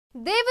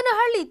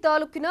ದೇವನಹಳ್ಳಿ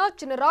ತಾಲೂಕಿನ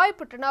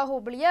ಚನ್ನರಾಯಪಟ್ಟಣ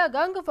ಹೋಬಳಿಯ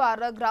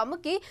ಗಂಗವಾರ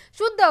ಗ್ರಾಮಕ್ಕೆ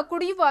ಶುದ್ಧ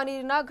ಕುಡಿಯುವ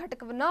ನೀರಿನ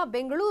ಘಟಕವನ್ನು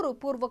ಬೆಂಗಳೂರು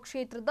ಪೂರ್ವ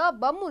ಕ್ಷೇತ್ರದ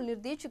ಬಮ್ಮೂಲ್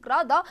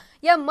ನಿರ್ದೇಶಕರಾದ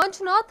ಎಂ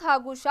ಮಂಜುನಾಥ್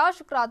ಹಾಗೂ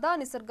ಶಾಸಕರಾದ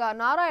ನಿಸರ್ಗ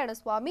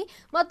ನಾರಾಯಣಸ್ವಾಮಿ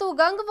ಮತ್ತು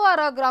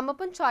ಗಂಗವಾರ ಗ್ರಾಮ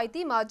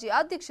ಪಂಚಾಯಿತಿ ಮಾಜಿ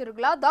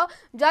ಅಧ್ಯಕ್ಷರುಗಳಾದ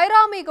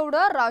ಜಯರಾಮೇಗೌಡ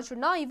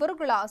ರಾಜಣ್ಣ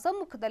ಇವರುಗಳ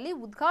ಸಮ್ಮುಖದಲ್ಲಿ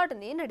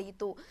ಉದ್ಘಾಟನೆ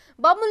ನಡೆಯಿತು.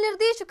 ಬಮ್ಮೂಲ್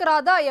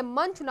ನಿರ್ದೇಶಕರಾದ ಎಂ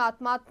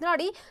ಮಂಜುನಾಥ್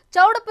ಮಾತನಾಡಿ,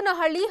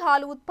 ಚೌಡಪ್ಪನಹಳ್ಳಿ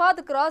ಹಾಲು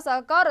ಉತ್ಪಾದಕರ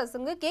ಸಹಕಾರ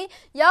ಸಂಘಕ್ಕೆ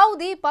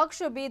ಯಾವುದೇ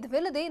ಪಕ್ಷ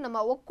ಭೇದವಿಲ್ಲದೆ ನಮ್ಮ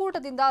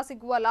ಒಕ್ಕೂಟದಿಂದ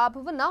ಸಿಗುವ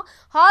ಲಾಭವನ್ನ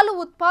ಹಾಲು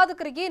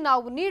ಉತ್ಪಾದಕರಿಗೆ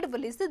ನಾವು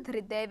ನೀಡುವಲ್ಲಿ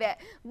ಸಿದ್ಧರಿದ್ದೇವೆ.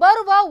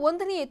 ಬರುವ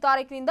 1ನೇ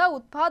ತಾರೀಕಿನಿಂದ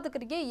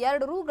ಉತ್ಪಾದಕರಿಗೆ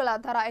 2 ರೂಗಳ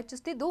ದರ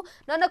ಹೆಚ್ಚಿಸುತ್ತಿದ್ದು,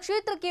 ನನ್ನ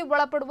ಕ್ಷೇತ್ರಕ್ಕೆ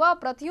ಒಳಪಡುವ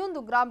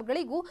ಪ್ರತಿಯೊಂದು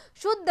ಗ್ರಾಮಗಳಿಗೂ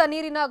ಶುದ್ಧ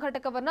ನೀರಿನ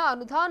ಘಟಕವನ್ನ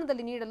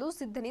ಅನುದಾನದಲ್ಲಿ ನೀಡಲು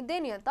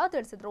ಸಿದ್ಧನಿದ್ದೇನೆ ಅಂತ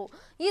ತಿಳಿಸಿದರು.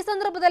 ಈ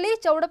ಸಂದರ್ಭದಲ್ಲಿ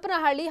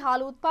ಚೌಡಪ್ಪನಹಳ್ಳಿ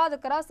ಹಾಲು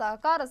ಉತ್ಪಾದಕರ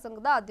ಸಹಕಾರ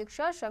ಸಂಘದ ಅಧ್ಯಕ್ಷ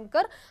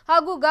ಶಂಕರ್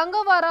ಹಾಗೂ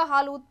ಗಂಗವಾರ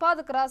ಹಾಲು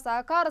ಉತ್ಪಾದಕರ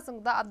ಸಹಕಾರ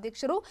ಸಂಘದ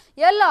ಅಧ್ಯಕ್ಷರು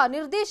ಎಲ್ಲ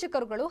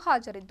ನಿರ್ದೇಶಕರುಗಳು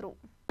ಹಾಜರಿದ್ದರು.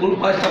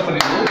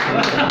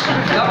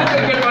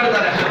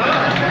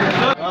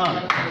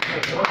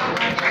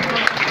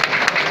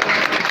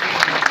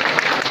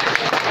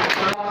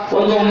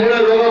 ಒಂದು ಮೂಳೆ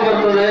ರೋಗ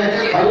ಬರ್ತದೆ,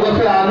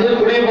 ಅದಕ್ಕೋಸ್ಕರ ಆ ನೀರು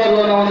ಕುಡಿಯಬಾರ್ದು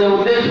ಅನ್ನೋ ಒಂದು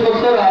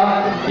ಉದ್ದೇಶಕ್ಕೋಸ್ಕರ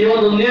ಈ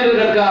ಒಂದು ನೀರು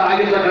ಘಟಕ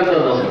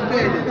ಆಗಿರ್ತಕ್ಕಂಥದ್ದು.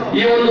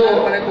 ಈ ಒಂದು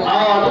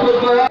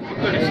ಅದಕ್ಕೋಸ್ಕರ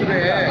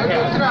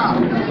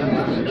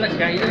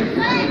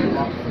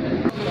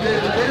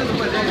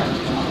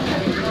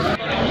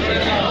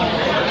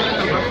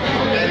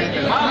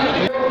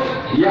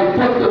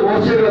 70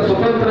 ವರ್ಷಗಳ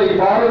ಸ್ವತಂತ್ರ ಈ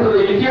ಭಾರತದ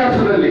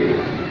ಇತಿಹಾಸದಲ್ಲಿ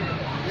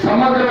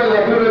ಸಮಗ್ರವಾಗಿ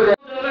ಅಭಿವೃದ್ಧಿ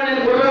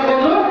ಕೊಡಬೇಕು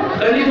ಎಂದು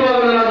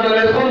ಖಂಡಿತವಾಗ್ಲೂ ನಾನು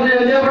ನಡೆಸ್ಕೊಂತೀನಿ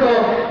ಅಂತ ಹೇಳ್ಬಿಟ್ಟು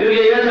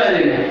ಇವರಿಗೆ ಹೇಳ್ತಾ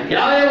ಇದ್ದೀನಿ.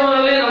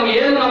 ಯಾವ್ಯಾವಲ್ಲಿ ನಮ್ಗೆ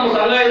ಏನು ನಮ್ಮ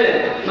ಸಂಘ ಇದೆ,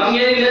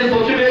 ನಮ್ಗೆ ಏನು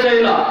ಪಕ್ಷ ಭೇದ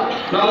ಇಲ್ಲ.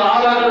 ನಮ್ಮ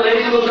ಆಗಾಗ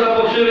ರೈತರಿಗೋಸ್ಕರ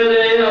ಪಕ್ಷ ಭೇದ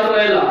ಏನು ಹತ್ರ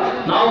ಇಲ್ಲ.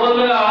 ನಾವು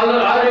ಬಂದಾಗ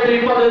ಆ ರೇಟ್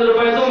 25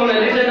 ರೂಪಾಯಿ ಇತ್ತು, ಮೊನ್ನೆ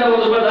ರೀಸೆಂಟ್ ಆಗಿ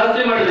 1 ರೂಪಾಯಿ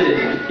ಜಾಸ್ತಿ ಮಾಡಿದ್ದೀವಿ.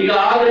 ಈಗ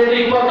ಆ ರೇಟ್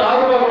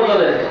 26 ರೂಪಾಯಿ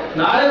ಕೊಡ್ತದೆ.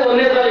 ನಾಳೆ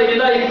 1ನೇ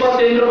ತಾರೀಕಿಂದ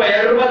 28 ರೂಪಾಯಿ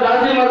 2 ರೂಪಾಯಿ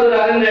ಜಾಸ್ತಿ ಮಾಡ್ತಾರೆ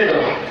ಹಾಲಿನ ರೇಟ್.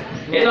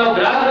 ಏನು ನಾವು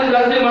ಗ್ರಾಹಕರಿಗೆ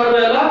ಜಾಸ್ತಿ ಮಾಡ್ತಾ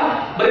ಇಲ್ಲ,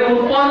 ಬರೀ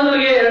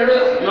ಉತ್ಪಾದಕರಿಗೆ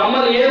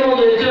ನಮ್ಮಲ್ಲಿ ಏನು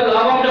ಒಂದು ಹೆಚ್ಚಿನ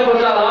ಲಾಭಾಂಶ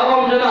ಬರ್ತದೆ, ಆ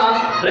ಲಾಭಾಂಶನ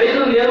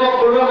ರೈತರು ನೇರವಾಗಿ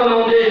ಕೊಡ್ಬೇಕು ಅನ್ನೋ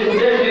ಒಂದು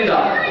ಉದ್ದೇಶದಿಂದ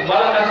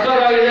ಬಹಳ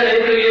ಕಷ್ಟವಾಗಿದೆ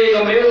ರೈತರಿಗೆ. ಈಗ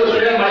ಮೇವು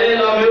ಮಳೆ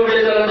ಇಲ್ಲ, ಮೇವು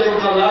ಬೆಳೀತಾರೆ ಅಂತ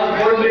ನಾವು ಲಾಸ್ಟ್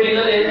ಬೋರ್ಡ್ ಮೀಟಿಂಗ್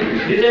ಅಲ್ಲಿ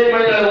ಡಿಸೈಡ್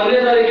ಮಾಡಿದ್ರೆ 1ನೇ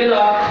ತಾರೀಕಿಂದ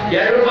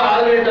 2 ರೂಪಾಯಿ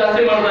ಹಾಲು ರೇಟ್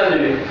ಜಾಸ್ತಿ ಮಾಡ್ತಾ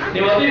ಇದ್ದೀವಿ.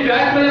 ನೀವು ಅತಿ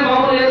ಫ್ಯಾಕ್ಟ್ ಮೇಲೆ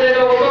ಮಾಮೂಲು ಏನ್ ರೇಟ್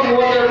ಹೋಗುತ್ತೋ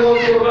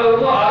 32-33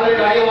 ರೂಪಾಯಿವರೆಗೂ ಹಾಲು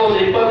ರೇಟ್ ಆಗಿ ಹೋಗುದು.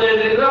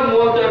 25ರಿಂದ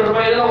 32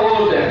 ರೂಪಾಯಿ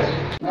ಹೋಗುತ್ತೆ.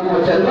 ನಮ್ಮ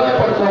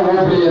ಚನ್ನರಾಯಪಟ್ಟಣ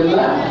ಹೋಬಳಿಯನ್ನ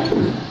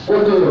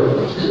ಒಂದು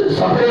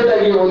ಸಪರೇಟ್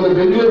ಆಗಿ ಒಂದು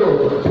ಬೆಂಗಳೂರು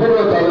ಪೂರ್ವ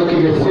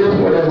ತಾಲೂಕಿಗೆ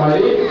ಸೇರ್ಪಡೆ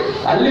ಮಾಡಿ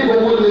ಅಲ್ಲಿ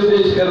ಬಮ್ಮೂಲ್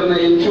ನಿರ್ದೇಶಕರನ್ನ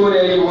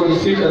ಹೆಚ್ಚುವರಿಯಾಗಿ ಒಂದು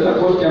ಸೀಟನ್ನು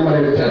ಘೋಷಣೆ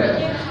ಮಾಡಿರ್ತಾರೆ.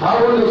 ಆ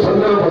ಒಂದು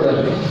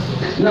ಸಂದರ್ಭದಲ್ಲಿ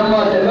ನಮ್ಮ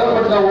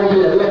ಚನ್ನರಾಯಪಟ್ಟಣ ಹೋಬಳಿ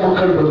ಎಲ್ಲ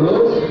ಮುಖಂಡರು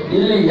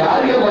ಇಲ್ಲಿ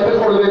ಯಾರಿಗೆ ಮತ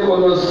ಕೊಡಬೇಕು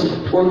ಅನ್ನೋ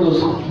ಒಂದು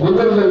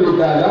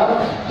ಗೊಂದಲದಲ್ಲಿದ್ದಾಗ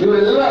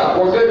ಇವರೆಲ್ಲ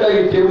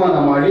ಒಗ್ಗಟ್ಟಾಗಿ ತೀರ್ಮಾನ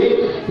ಮಾಡಿ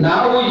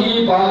ನಾವು ಈ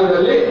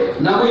ಭಾಗದಲ್ಲಿ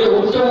ನಮಗೆ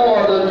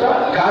ಉತ್ತಮವಾದಂತ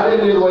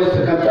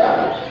ಕಾರ್ಯನಿರ್ವಹಿಸತಕ್ಕಂಥ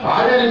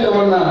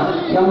ಆಡಳಿತವನ್ನ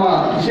ನಮ್ಮ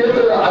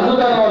ಕ್ಷೇತ್ರದ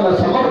ಅನುದಾನವನ್ನು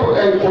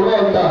ಸಮರ್ಪಕವಾಗಿ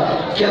ಕೊಡುವಂತ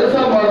ಕೆಲಸ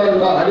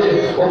ಮಾಡುವಂತ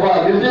ಒಬ್ಬ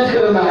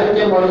ನಿರ್ದೇಶಕರನ್ನ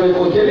ಆಯ್ಕೆ ಮಾಡಬೇಕು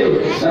ಅಂತೇಳಿ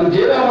ನಮ್ಮ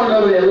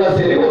ಜಯರಾಮಣ್ಣವರು ಎಲ್ಲ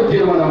ಸೇರಿ ಒಂದು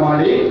ತೀರ್ಮಾನ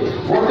ಮಾಡಿ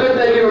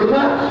ಒಗ್ಗಟ್ಟಾಗಿ ಅವ್ರನ್ನ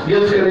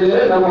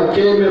ಗೆಲ್ಸ್ಕೊಂಡಿದ್ದಾರೆ. ನಮ್ಮ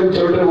KMM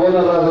ಚೌಟ್ರಿ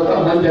ಓನರ್ ಆದಂತ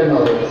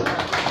ಮಂಜಣ್ಣವರು